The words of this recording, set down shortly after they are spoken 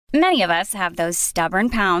Many of us have those stubborn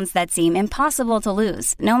pounds that seem impossible to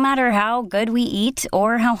lose, no matter how good we eat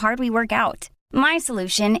or how hard we work out. My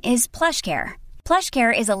solution is PlushCare.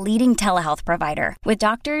 PlushCare is a leading telehealth provider with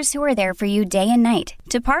doctors who are there for you day and night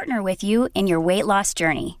to partner with you in your weight loss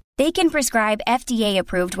journey. They can prescribe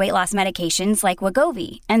FDA-approved weight loss medications like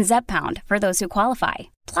Wegovy and Zepbound for those who qualify.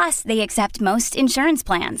 Plus, they accept most insurance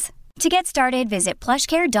plans. To get started, visit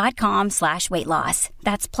plushcare.com/weightloss.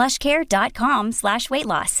 That's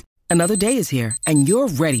plushcare.com/weightloss. Another day is here, and you're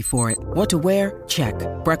ready for it. What to wear? Check.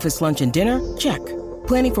 Breakfast, lunch, and dinner? Check.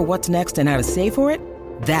 Planning for what's next and how to save for it?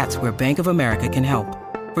 That's where Bank of America can help.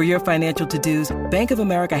 For your financial to-dos, Bank of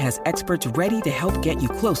America has experts ready to help get you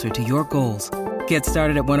closer to your goals. Get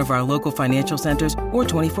started at one of our local financial centers or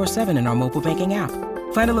 24/7 in our mobile banking app.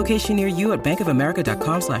 Find a location near you at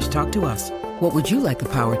bankofamerica.com/talktous. What would you like the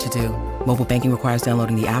power to do? Mobile banking requires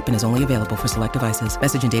downloading the app and is only available for select devices.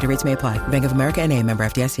 Message and data rates may apply. Bank of America N.A., member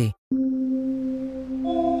FDIC.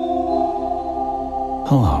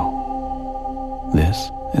 Hello.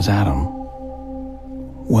 This is Adam.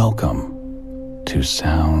 Welcome to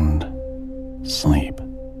Sound Sleep.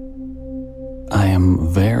 I am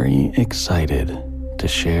very excited to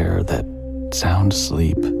share that Sound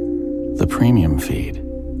Sleep, the premium feed,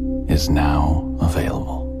 is now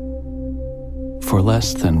available. For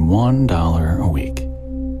less than $1 a week,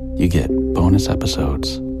 you get bonus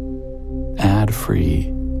episodes,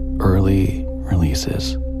 ad-free early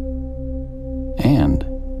releases, and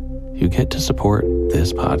you get to support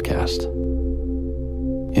this podcast.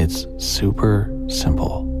 It's super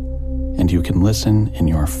simple, and you can listen in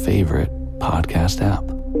your favorite podcast app.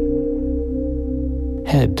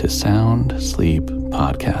 Head to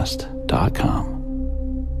soundsleeppodcast.com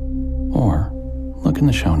or look in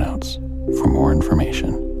the show notes for more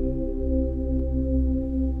information.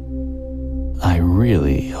 I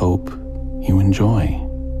really hope you enjoy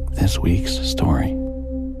this week's story.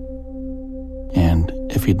 And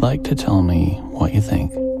if you'd like to tell me what you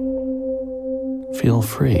think, feel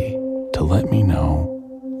free to let me know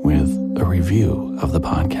with a review of the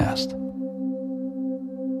podcast.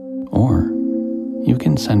 Or you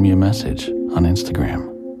can send me a message on Instagram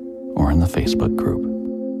or in the Facebook group.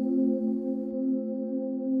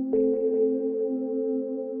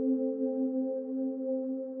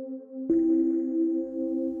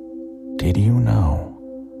 Did you know?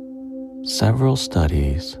 Several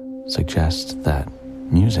studies suggest that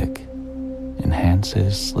music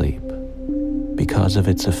enhances sleep because of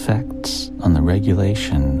its effects on the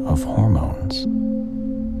regulation of hormones,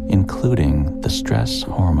 including the stress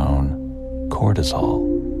hormone cortisol.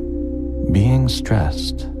 Being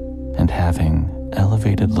stressed and having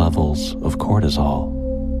elevated levels of cortisol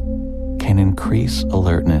can increase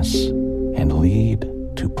alertness and lead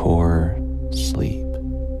to poor sleep.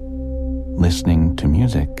 Listening to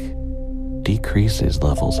music decreases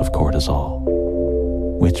levels of cortisol,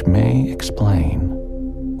 which may explain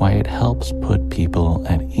why it helps put people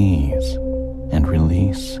at ease and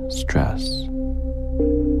release stress.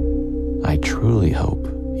 I truly hope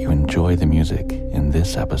you enjoy the music in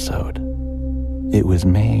this episode. It was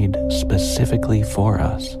made specifically for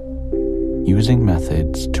us, using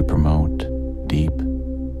methods to promote deep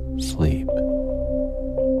sleep.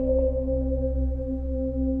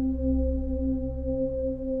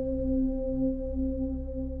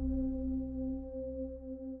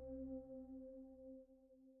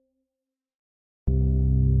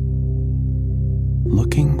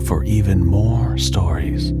 Looking for even more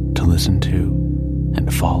stories to listen to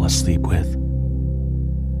and fall asleep with?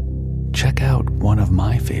 Check out one of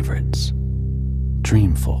my favorites,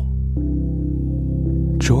 Dreamful.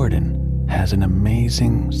 Jordan has an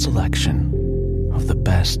amazing selection of the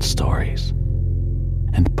best stories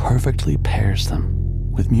and perfectly pairs them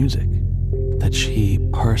with music that she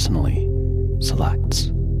personally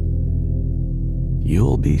selects.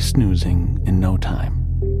 You'll be snoozing in no time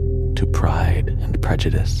to Pride and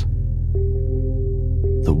Prejudice,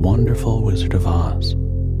 The Wonderful Wizard of Oz,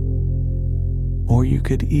 or you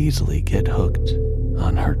could easily get hooked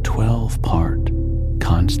on her 12-part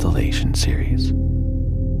Constellation series.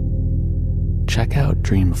 Check out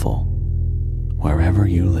Dreamful wherever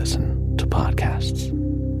you listen to podcasts.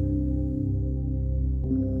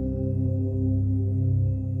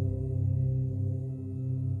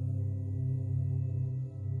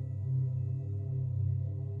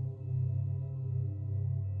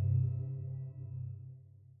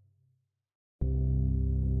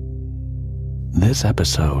 This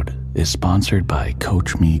episode is sponsored by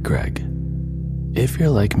Coach Me Greg. If you're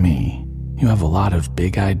like me, you have a lot of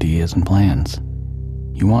big ideas and plans.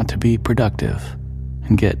 You want to be productive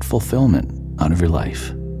and get fulfillment out of your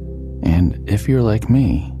life. And if you're like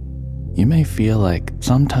me, You may feel like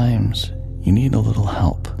sometimes you need a little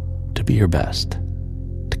help to be your best,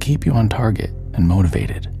 to keep you on target and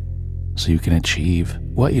motivated, so you can achieve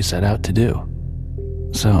what you set out to do.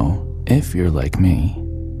 So, if you're like me,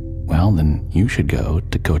 well, then you should go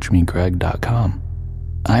to CoachMeGreg.com.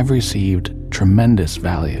 I've received tremendous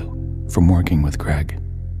value from working with Greg.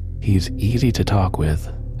 He's easy to talk with,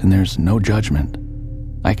 and there's no judgment.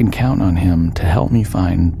 I can count on him to help me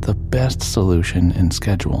find the best solution and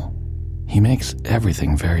schedule. He makes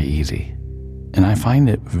everything very easy, and I find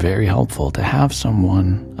it very helpful to have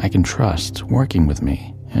someone I can trust working with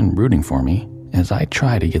me and rooting for me as I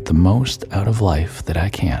try to get the most out of life that I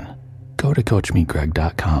can. Go to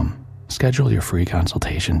CoachMeGreg.com. Schedule your free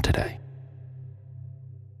consultation today.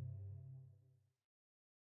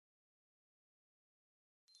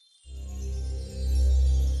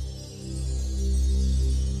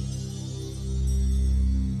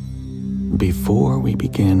 Before we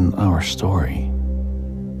begin our story,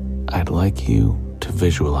 I'd like you to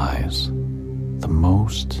visualize the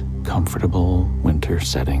most comfortable winter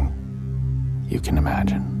setting you can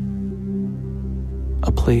imagine.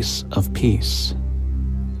 A place of peace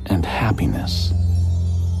and happiness,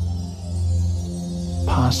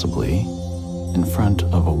 possibly in front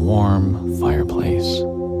of a warm fireplace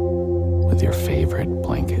with your favorite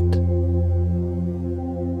blanket.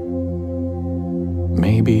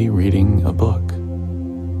 Maybe reading a book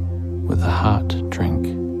with a hot drink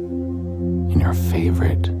in your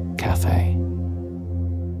favorite cafe.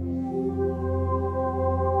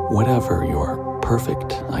 Whatever your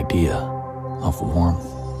perfect idea of warmth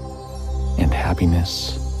and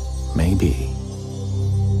happiness may be,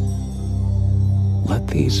 let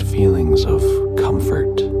these feelings of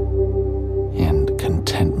comfort and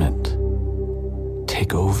contentment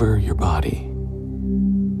take over your body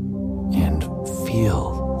and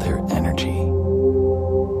feel their energy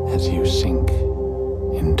as you sink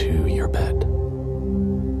into your bed.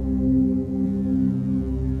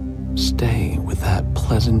 Stay with that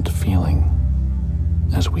pleasant feeling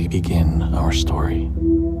as we begin our story.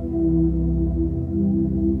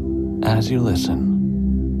 As you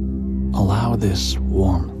listen, allow this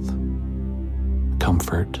warmth,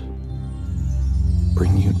 comfort,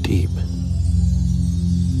 bring you deep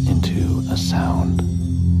into a sound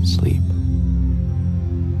sleep.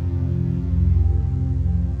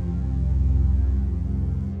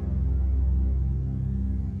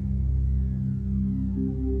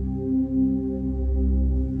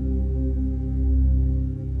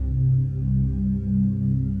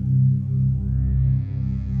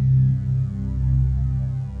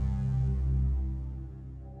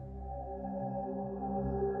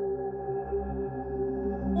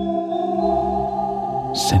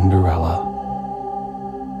 Cinderella.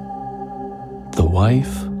 The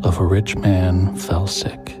wife of a rich man fell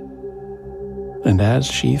sick, and as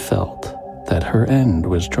she felt that her end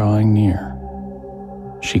was drawing near,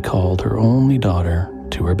 she called her only daughter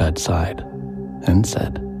to her bedside and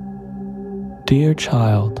said, "Dear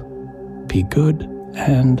child, be good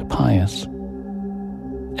and pious,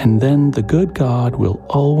 and then the good God will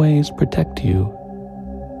always protect you,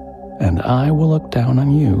 and I will look down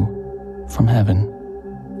on you from heaven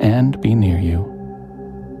and be near you."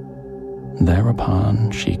 Thereupon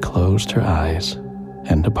she closed her eyes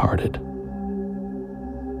and departed.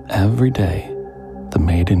 Every day the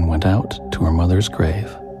maiden went out to her mother's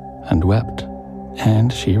grave and wept,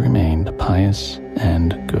 and she remained pious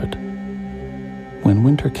and good. When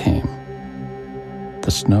winter came, the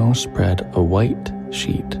snow spread a white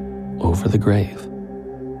sheet over the grave,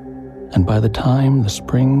 and by the time the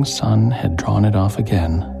spring sun had drawn it off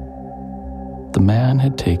again, the man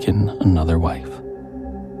had taken another wife.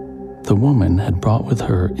 The woman had brought with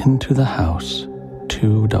her into the house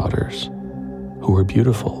 2 daughters, who were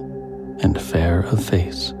beautiful and fair of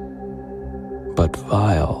face, but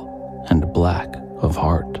vile and black of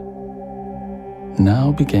heart.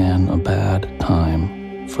 Now began a bad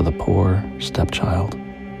time for the poor stepchild.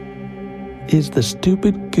 "Is the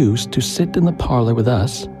stupid goose to sit in the parlor with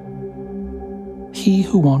us? He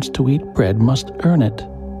who wants to eat bread must earn it.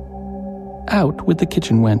 Out with the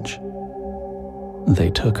kitchen wench." They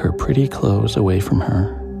took her pretty clothes away from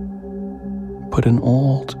her, put an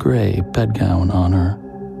old gray bedgown on her,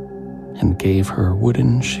 and gave her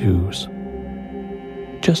wooden shoes.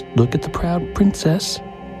 "Just look at the proud princess.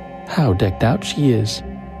 How decked out she is,"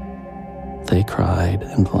 they cried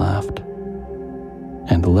and laughed,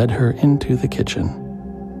 and led her into the kitchen.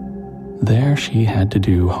 There she had to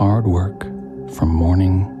do hard work from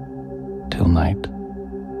morning till night.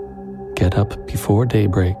 Get up before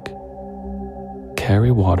daybreak,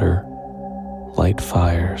 carry water, light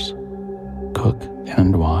fires, cook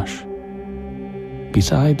and wash,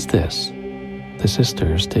 Besides this, the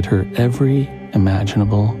sisters did her every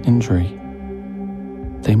imaginable injury.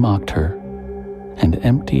 They mocked her and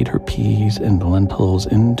emptied her peas and lentils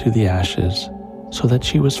into the ashes so that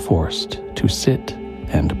she was forced to sit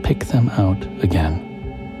and pick them out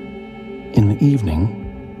again. In the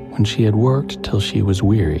evening, when she had worked till she was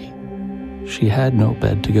weary, she had no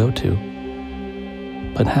bed to go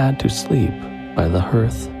to, but had to sleep by the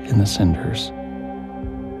hearth in the cinders.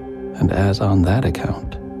 And as on that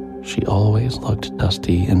account, she always looked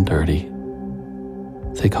dusty and dirty,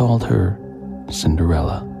 they called her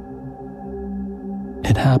Cinderella.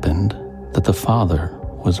 It happened that the father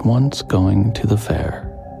was once going to the fair,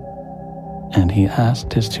 and he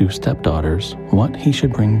asked his two stepdaughters what he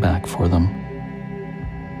should bring back for them.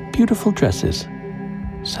 "Beautiful dresses,"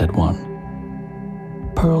 said one.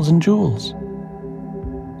 "Pearls and jewels,"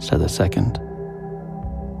 said the second.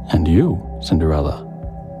 "And you, Cinderella,"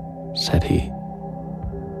 said he,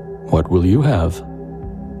 "what will you have?"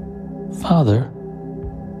 "Father,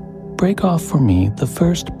 break off for me the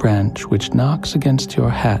first branch which knocks against your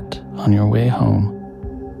hat on your way home."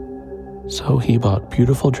 So he bought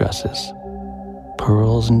beautiful dresses,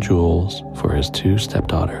 pearls and jewels for his two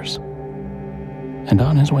stepdaughters. And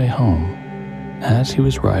on his way home, as he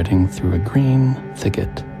was riding through a green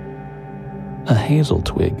thicket, a hazel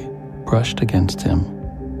twig brushed against him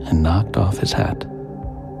and knocked off his hat.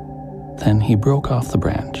 Then he broke off the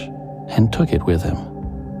branch and took it with him.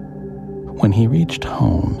 When he reached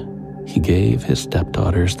home, he gave his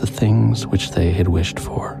stepdaughters the things which they had wished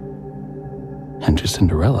for. And to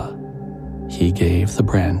Cinderella, he gave the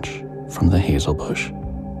branch from the hazel bush.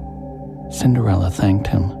 Cinderella thanked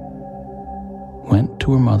him, went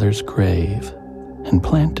to her mother's grave, and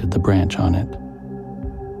planted the branch on it,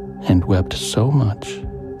 and wept so much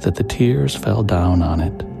that the tears fell down on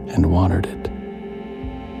it and watered it.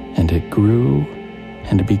 And it grew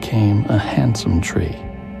and became a handsome tree.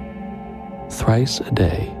 Thrice a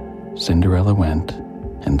day, Cinderella went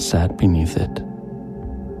and sat beneath it,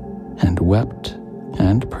 and wept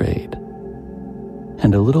and prayed.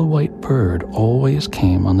 And a little white bird always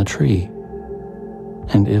came on the tree,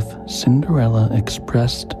 and if Cinderella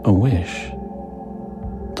expressed a wish,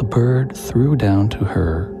 the bird threw down to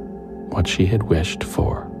her what she had wished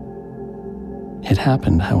for. It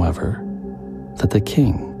happened, however, that the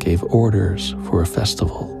king gave orders for a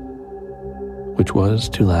festival, which was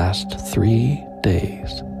to last 3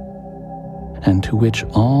 days, and to which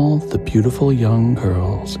all the beautiful young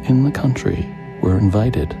girls in the country were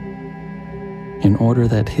invited, in order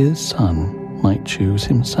that his son might choose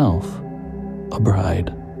himself a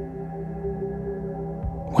bride.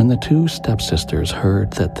 When the two stepsisters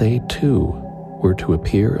heard that they too were to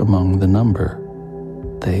appear among the number,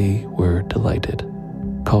 they were delighted,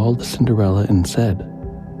 called Cinderella and said,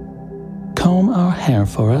 "Comb our hair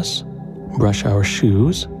for us, brush our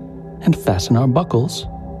shoes, and fasten our buckles,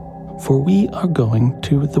 for we are going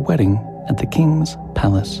to the wedding at the king's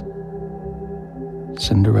palace."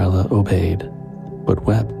 Cinderella obeyed, but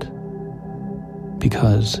wept,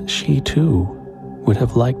 because she too would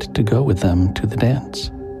have liked to go with them to the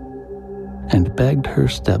dance, and begged her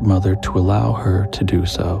stepmother to allow her to do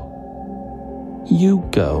so. "You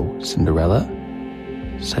go, Cinderella,"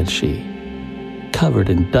 said she, "covered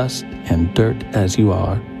in dust and dirt as you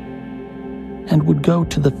are, and would go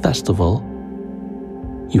to the festival.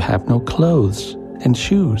 You have no clothes and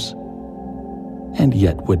shoes, and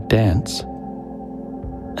yet would dance."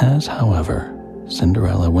 As, however,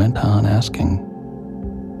 Cinderella went on asking,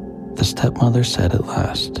 the stepmother said at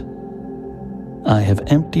last, "I have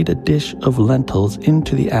emptied a dish of lentils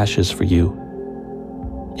into the ashes for you.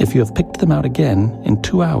 If you have picked them out again in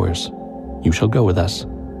 2 hours, you shall go with us."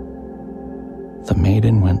 The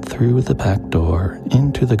maiden went through the back door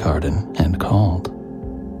into the garden and called,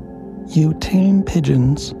 "You tame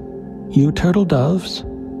pigeons, you turtle doves,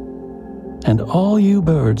 and all you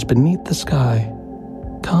birds beneath the sky,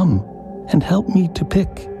 come and help me to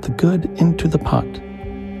pick the good into the pot,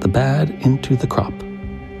 the bad into the crop."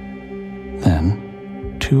 Then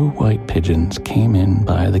 2 white pigeons came in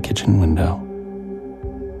by the kitchen window,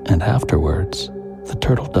 and afterwards the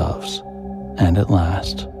turtle doves, and at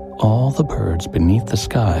last all the birds beneath the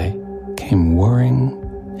sky came whirring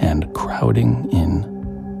and crowding in,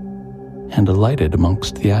 and alighted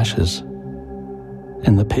amongst the ashes.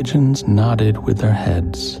 And the pigeons nodded with their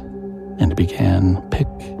heads, and began pick,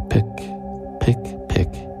 pick, pick,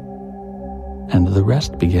 pick, and the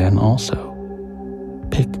rest began also,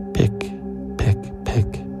 pick, pick, pick,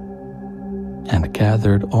 pick, and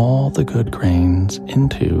gathered all the good grains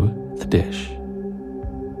into the dish.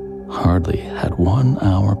 Hardly had 1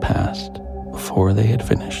 hour passed before they had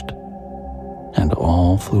finished, and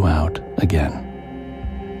all flew out again.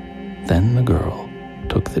 Then the girl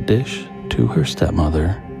took the dish to her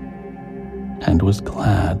stepmother and was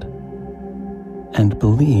glad and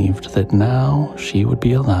believed that now she would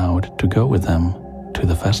be allowed to go with them to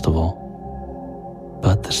the festival.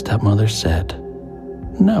 But the stepmother said,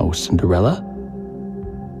 "No, Cinderella.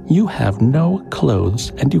 You have no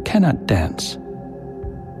clothes and you cannot dance.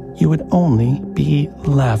 You would only be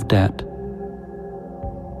laughed at."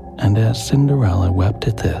 And as Cinderella wept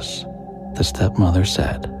at this, the stepmother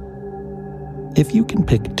said, "If you can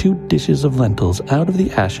pick 2 dishes of lentils out of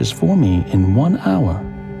the ashes for me in 1 hour,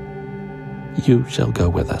 you shall go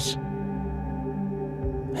with us."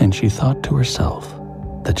 And she thought to herself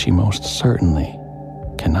that she most certainly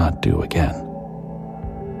cannot do again.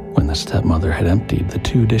 When the stepmother had emptied the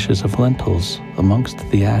 2 dishes of lentils amongst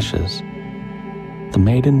the ashes, the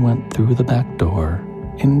maiden went through the back door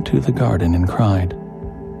into the garden and cried,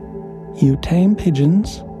 "You tame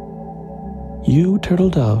pigeons, you turtle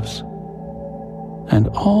doves, and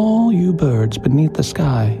all you birds beneath the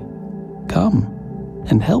sky, come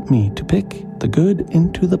and help me to pick the good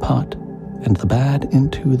into the pot and the bad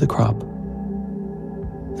into the crop."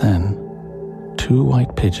 Then 2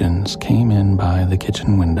 white pigeons came in by the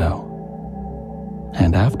kitchen window,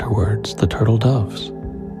 and afterwards the turtle doves,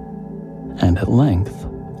 and at length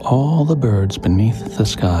all the birds beneath the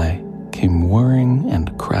sky came whirring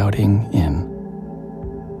and crowding in,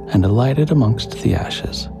 and alighted amongst the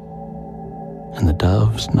ashes. And the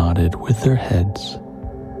doves nodded with their heads,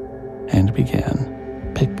 and began,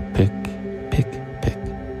 "Pick, pick, pick, pick."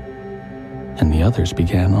 And the others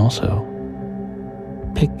began also,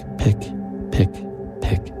 "Pick, pick, pick,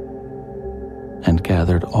 pick," and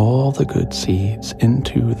gathered all the good seeds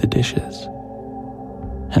into the dishes.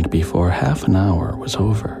 And before half an hour was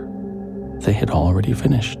over, they had already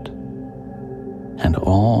finished, and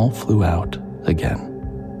all flew out again.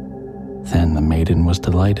 Then the maiden was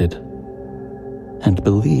delighted, and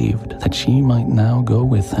believed that she might now go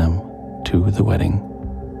with them to the wedding.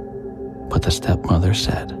 But the stepmother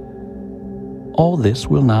said, "All this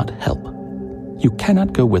will not help. You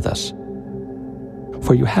cannot go with us,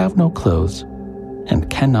 for you have no clothes and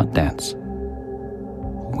cannot dance.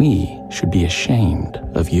 We should be ashamed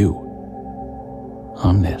of you."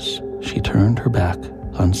 On this, she turned her back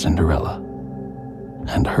on Cinderella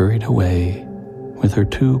and hurried away with her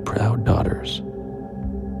 2 proud daughters.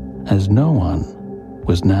 As no one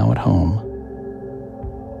was now at home,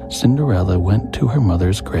 Cinderella went to her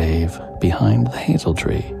mother's grave behind the hazel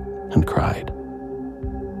tree and cried,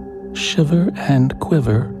 "Shiver and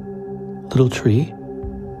quiver, little tree,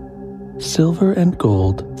 silver and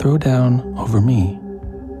gold throw down over me."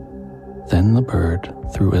 Then the bird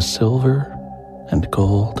threw a silver and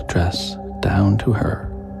gold dress down to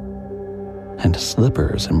her, and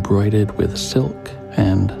slippers embroidered with silk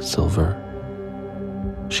and silver.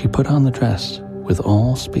 She put on the dress with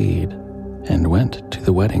all speed and went to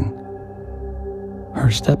the wedding. Her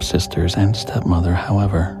stepsisters and stepmother,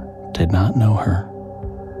 however, did not know her,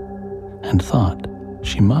 and thought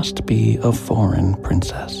she must be a foreign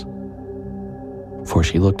princess, for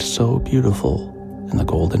she looked so beautiful in the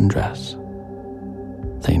golden dress.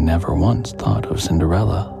 They never once thought of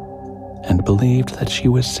Cinderella, and believed that she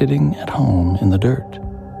was sitting at home in the dirt,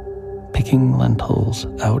 picking lentils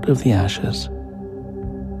out of the ashes.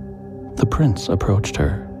 The prince approached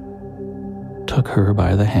her, took her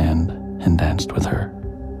by the hand, and danced with her.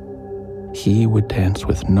 He would dance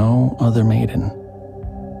with no other maiden,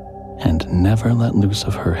 and never let loose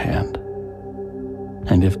of her hand.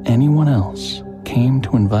 And if anyone else came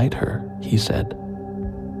to invite her, he said,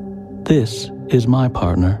 "This is my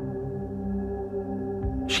partner."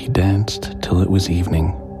 She danced till it was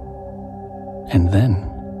evening, and then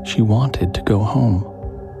she wanted to go home.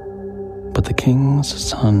 But the king's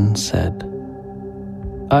son said,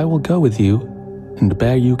 "I will go with you and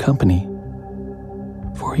bear you company,"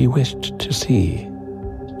 for he wished to see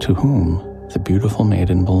to whom the beautiful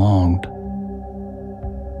maiden belonged.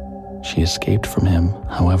 She escaped from him,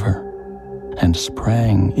 however, and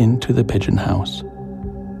sprang into the pigeon house.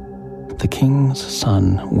 The king's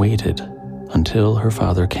son waited until her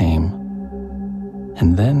father came,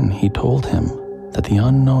 and then he told him that the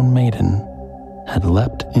unknown maiden had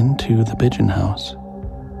leapt into the pigeon house.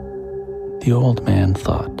 The old man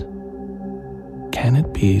thought, "Can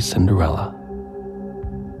it be Cinderella?"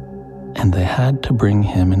 And they had to bring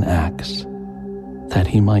him an axe, that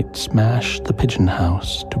he might smash the pigeon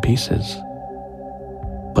house to pieces.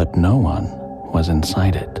 But no one was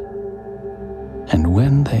inside it. And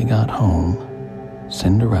when they got home,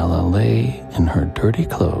 Cinderella lay in her dirty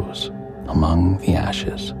clothes among the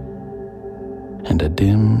ashes. and a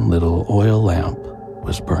dim little oil lamp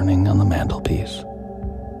was burning on the mantelpiece.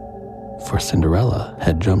 For Cinderella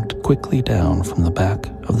had jumped quickly down from the back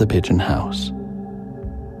of the pigeon house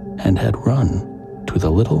and had run to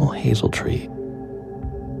the little hazel tree,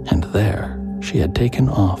 and there she had taken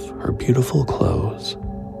off her beautiful clothes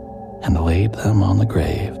and laid them on the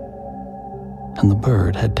grave, and the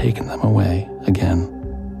bird had taken them away again.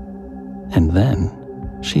 And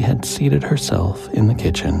then she had seated herself in the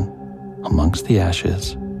kitchen amongst the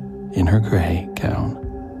ashes in her gray gown.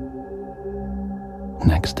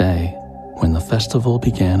 Next day, when the festival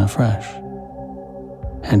began afresh,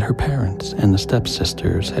 and her parents and the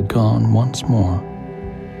stepsisters had gone once more,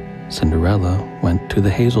 Cinderella went to the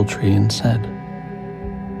hazel tree and said,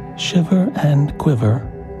 "Shiver and quiver,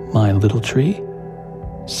 my little tree,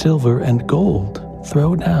 silver and gold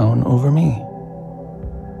throw down over me."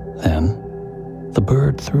 Then the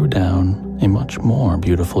bird threw down a much more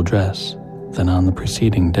beautiful dress than on the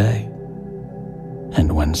preceding day,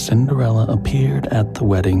 and when Cinderella appeared at the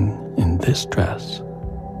wedding in this dress,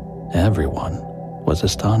 everyone was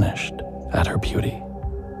astonished at her beauty.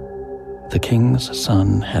 The king's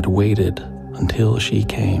son had waited until she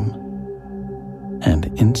came, and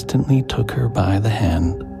instantly took her by the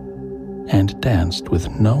hand and danced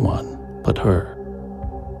with no one but her.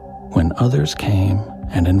 When others came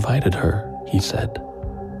and invited her, he said,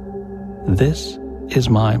 "This is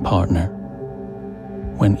my partner."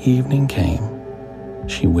 When evening came,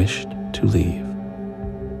 she wished to leave,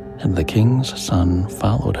 and the king's son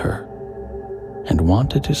followed her and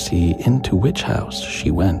wanted to see into which house she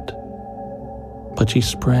went. But she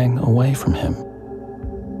sprang away from him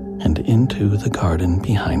and into the garden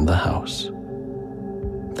behind the house.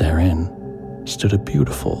 Therein stood a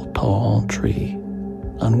beautiful tall tree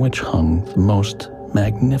on which hung the most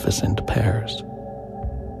magnificent pears.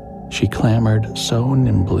 She clambered so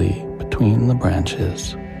nimbly between the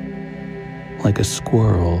branches, like a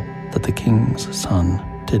squirrel, that the king's son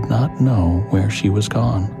did not know where she was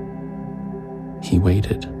gone. He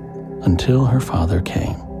waited until her father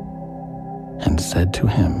came and said to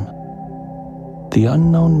him, "The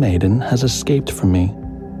unknown maiden has escaped from me,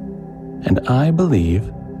 and I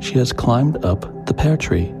believe she has climbed up the pear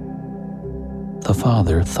tree." The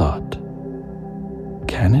father thought,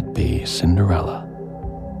 "Can it be Cinderella?"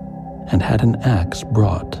 and had an axe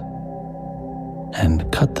brought and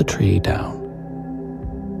cut the tree down.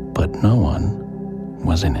 But no one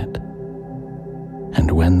was in it.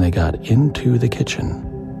 And when they got into the kitchen,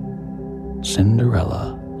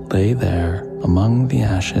 Cinderella lay there among the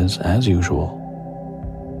ashes as usual,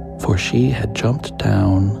 for she had jumped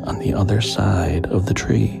down on the other side of the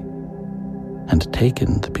tree and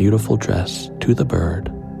taken the beautiful dress to the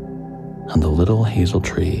bird on the little hazel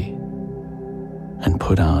tree and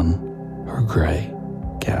put on her gray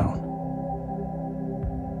gown.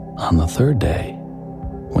 On the third day,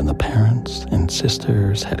 when the parents and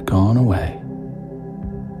sisters had gone away,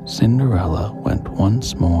 Cinderella went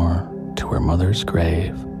once more to her mother's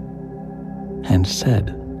grave and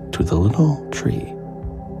said to the little tree,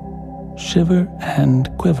 "Shiver and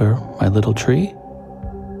quiver, my little tree,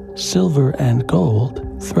 silver and gold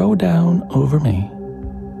throw down over me."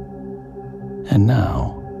 And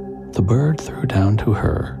now the bird threw down to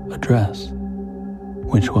her a dress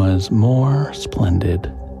which was more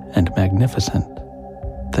splendid and magnificent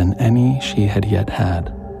than any she had yet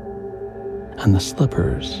had, and the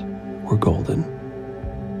slippers were golden.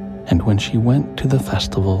 And when she went to the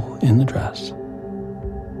festival in the dress,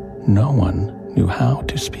 no one knew how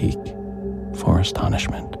to speak for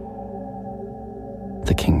astonishment.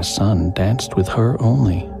 The king's son danced with her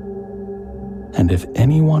only, and if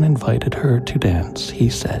anyone invited her to dance, he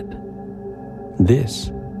said,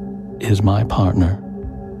 "This is my partner."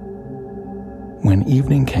 When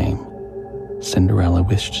evening came, Cinderella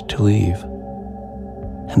wished to leave,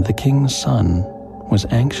 and the king's son was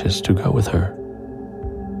anxious to go with her,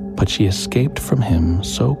 but she escaped from him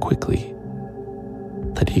so quickly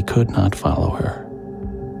that he could not follow her.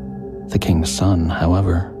 The king's son,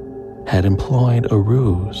 however, had employed a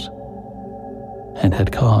ruse and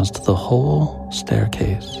had caused the whole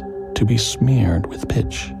staircase to be smeared with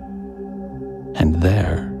pitch, and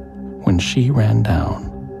there, when she ran down,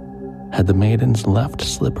 had the maiden's left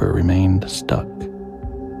slipper remained stuck.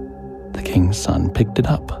 The king's son picked it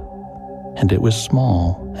up, and it was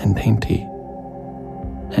small and dainty,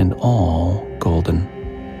 and all golden.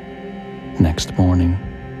 Next morning,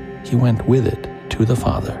 he went with it to the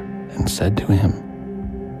father and said to him,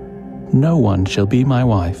 "No one shall be my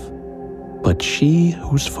wife, but she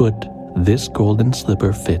whose foot this golden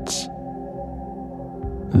slipper fits."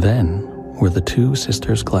 Then were the two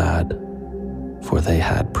sisters glad, for they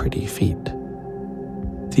had pretty feet,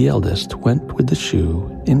 The eldest went with the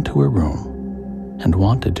shoe into her room and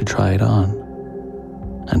wanted to try it on,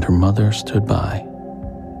 and her mother stood by.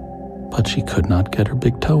 But she could not get her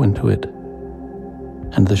big toe into it,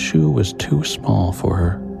 and the shoe was too small for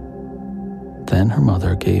her. Then her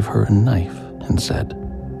mother gave her a knife and said,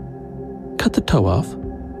 "Cut the toe off.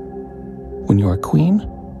 When you are queen,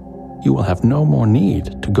 you will have no more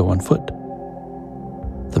need to go on foot."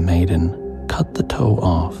 The maiden cut the toe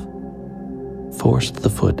off, forced the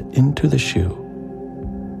foot into the shoe,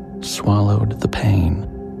 swallowed the pain,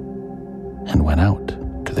 and went out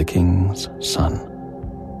to the king's son.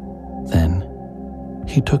 Then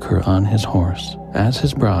he took her on his horse as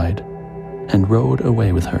his bride and rode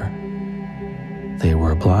away with her. They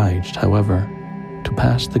were obliged, however, to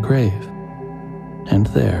pass the grave, and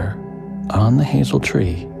there, on the hazel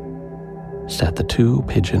tree, sat the two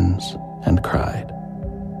pigeons and cried,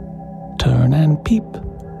 "Turn and peep,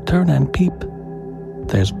 turn and peep,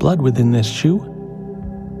 there's blood within this shoe.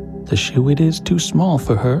 The shoe it is too small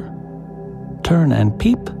for her. Turn and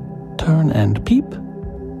peep,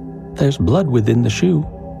 there's blood within the shoe.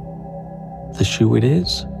 The shoe it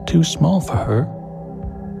is too small for her.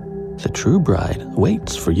 The true bride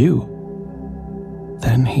waits for you."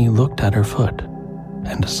 Then he looked at her foot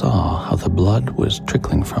and saw how the blood was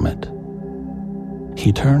trickling from it.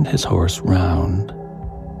 He turned his horse round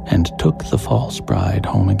and took the false bride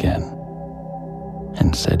home again,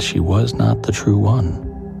 and said she was not the true one,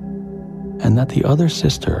 and that the other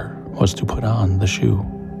sister was to put on the shoe.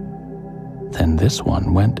 Then this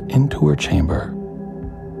one went into her chamber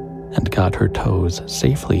and got her toes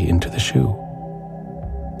safely into the shoe,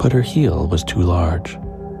 but her heel was too large.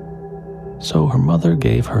 So her mother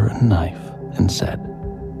gave her a knife and said,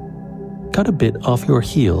 "Cut a bit off your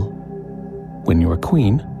heel. When you are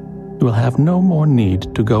queen, you will have no more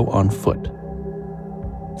need to go on foot."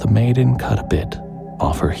 The maiden cut a bit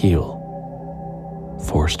off her heel,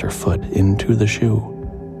 forced her foot into the shoe,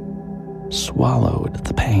 swallowed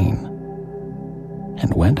the pain,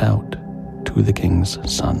 and went out to the king's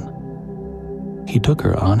son. He took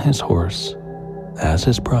her on his horse as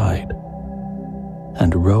his bride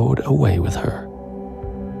and rode away with her.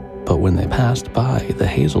 But when they passed by the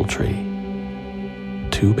hazel tree,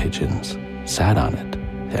 two pigeons sat on it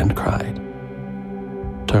and cried,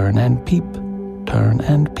 "Turn and peep,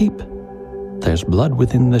 there's blood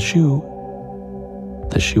within the shoe.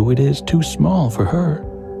 The shoe it is too small for her.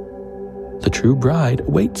 The true bride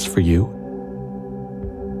waits for you."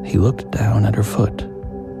 He looked down at her foot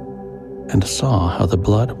and saw how the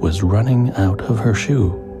blood was running out of her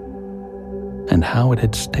shoe, and how it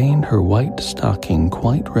had stained her white stocking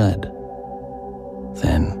quite red.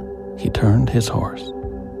 Then he turned his horse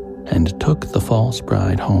and took the false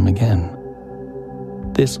bride home again.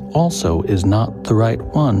 "This also is not the right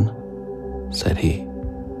one," said he.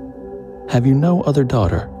 "Have you no other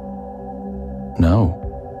daughter?" "No,"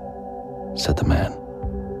 said the man.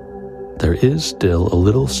 "There is still a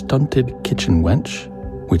little stunted kitchen wench,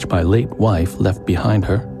 which my late wife left behind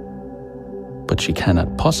her, but she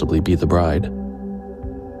cannot possibly be the bride."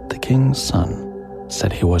 The king's son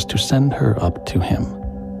said he was to send her up to him.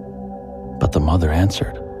 But the mother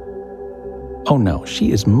answered, "Oh no,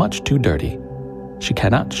 she is much too dirty. She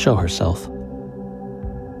cannot show herself."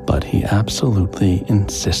 But he absolutely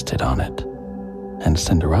insisted on it, and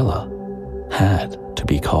Cinderella had to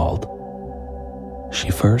be called. She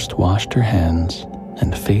first washed her hands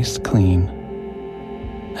and face clean,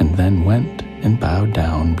 and then went and bowed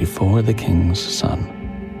down before the king's son,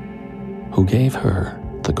 who gave her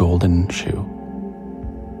the golden shoe.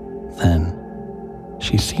 Then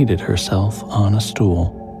she seated herself on a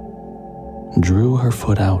stool, drew her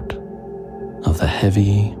foot out of the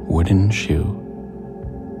heavy wooden shoe,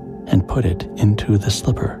 and put it into the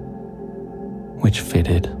slipper, which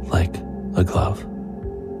fitted like a glove.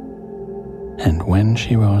 And when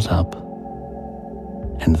she rose up,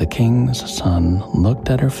 and the king's son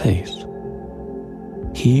looked at her face,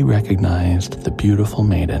 he recognized the beautiful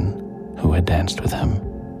maiden who had danced with him,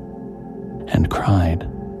 and cried,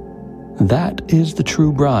 "That is the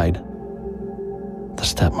true bride." The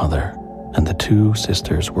stepmother and the two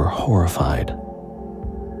sisters were horrified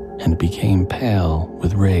and became pale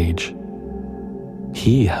with rage.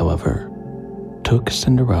 He, however, took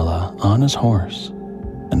Cinderella on his horse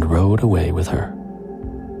and rode away with her.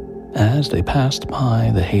 As they passed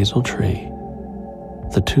by the hazel tree,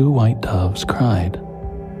 the two white doves cried,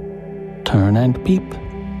 "Turn and peep,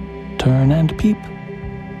 turn and peep.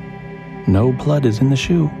 No blood is in the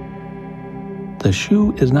shoe. The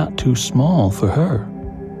shoe is not too small for her.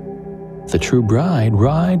 The true bride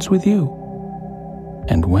rides with you."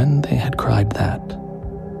 And when they had cried that,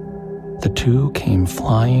 the two came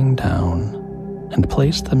flying down and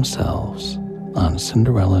placed themselves on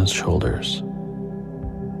Cinderella's shoulders,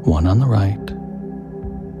 one on the right,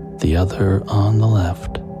 the other on the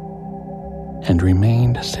left, and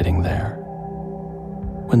remained sitting there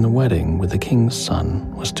when the wedding with the king's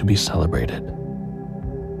son was to be celebrated.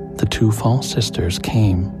 The two false sisters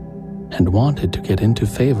came and wanted to get into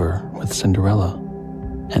favor with Cinderella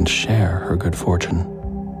and share her good fortune.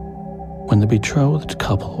 When the betrothed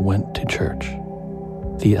couple went to church,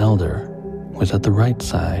 the elder was at the right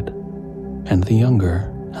side and the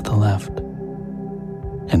younger at the left,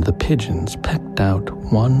 and the pigeons pecked out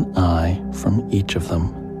one eye from each of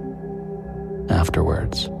them.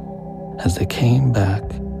 Afterwards, as they came back,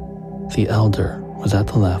 the elder was at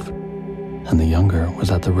the left and the younger was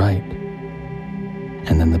at the right,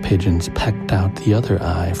 and then the pigeons pecked out the other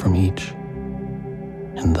eye from each.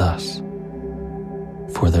 And thus,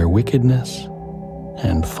 for their wickedness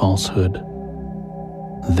and falsehood,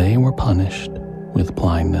 they were punished with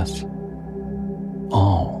blindness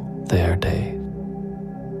all their days.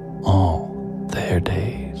 All their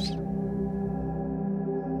days.